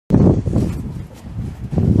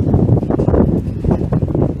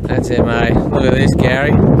there, mate. Look at this,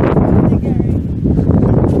 Gary.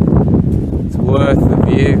 It's worth the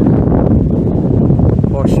view.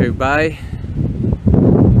 Horseshoe Bay,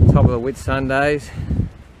 top of the Whitsundays,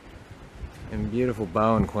 in beautiful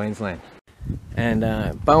Bowen, Queensland. And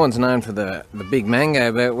Bowen's known for the big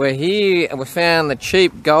mango, but we're here and we found the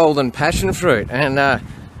cheap golden passion fruit, and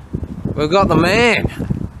we've got the man.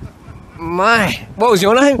 Mate, what was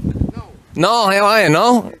your name? Noel. How are you,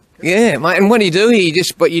 Noel? Yeah, mate. And what do you do here?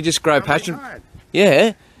 You just grow passion?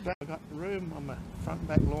 Yeah. I've got room on the front and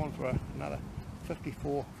back lawn for another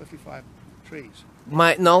 54, 55 trees.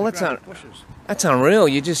 Mate, Noel, that's unreal.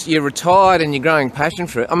 You're retired and you're growing passion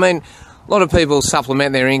fruit. I mean, a lot of people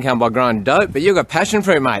supplement their income by growing dope, but you've got passion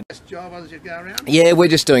fruit, mate. This job others you go around? Yeah, we're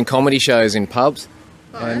just doing comedy shows in pubs.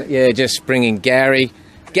 Oh, and yeah, just bringing Gary.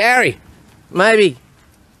 Gary, maybe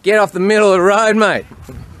get off the middle of the road, mate.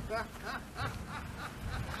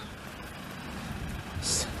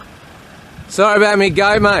 Sorry about me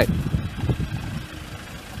goat, mate.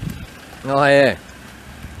 Oh yeah.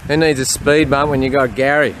 Who needs a speed bump when you got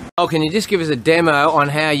Gary? Oh, can you just give us a demo on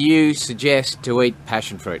how you suggest to eat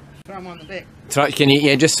passion fruit? Throw them on the deck. Can you?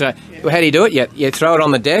 Yeah, just throw. Yeah. How do you do it? You throw it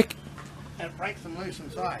on the deck. And it breaks them loose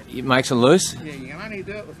inside. It makes them loose. Yeah, you can only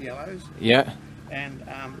do it with yellows. Yeah. And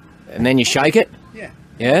then you shake it. Yeah.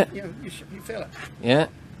 Yeah. You feel it. Yeah.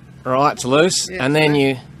 Right, it's loose, yeah, and then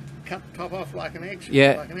you cut the top off like an egg.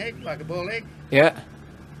 Yeah. Like a boiled egg. Yeah.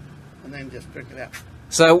 And then just drink it out.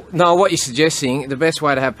 So, no, what you're suggesting, the best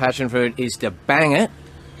way to have passion fruit is to bang it,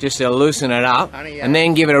 just to loosen it up, and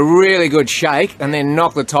then give it a really good shake, and then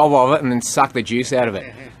knock the top of it, and then suck the juice out of it.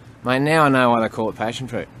 Yeah. Mate, now I know why they call it passion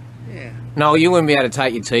fruit. Yeah. No, you wouldn't be able to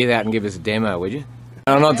take your teeth out and give us a demo, would you?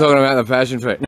 I'm not talking about the passion fruit.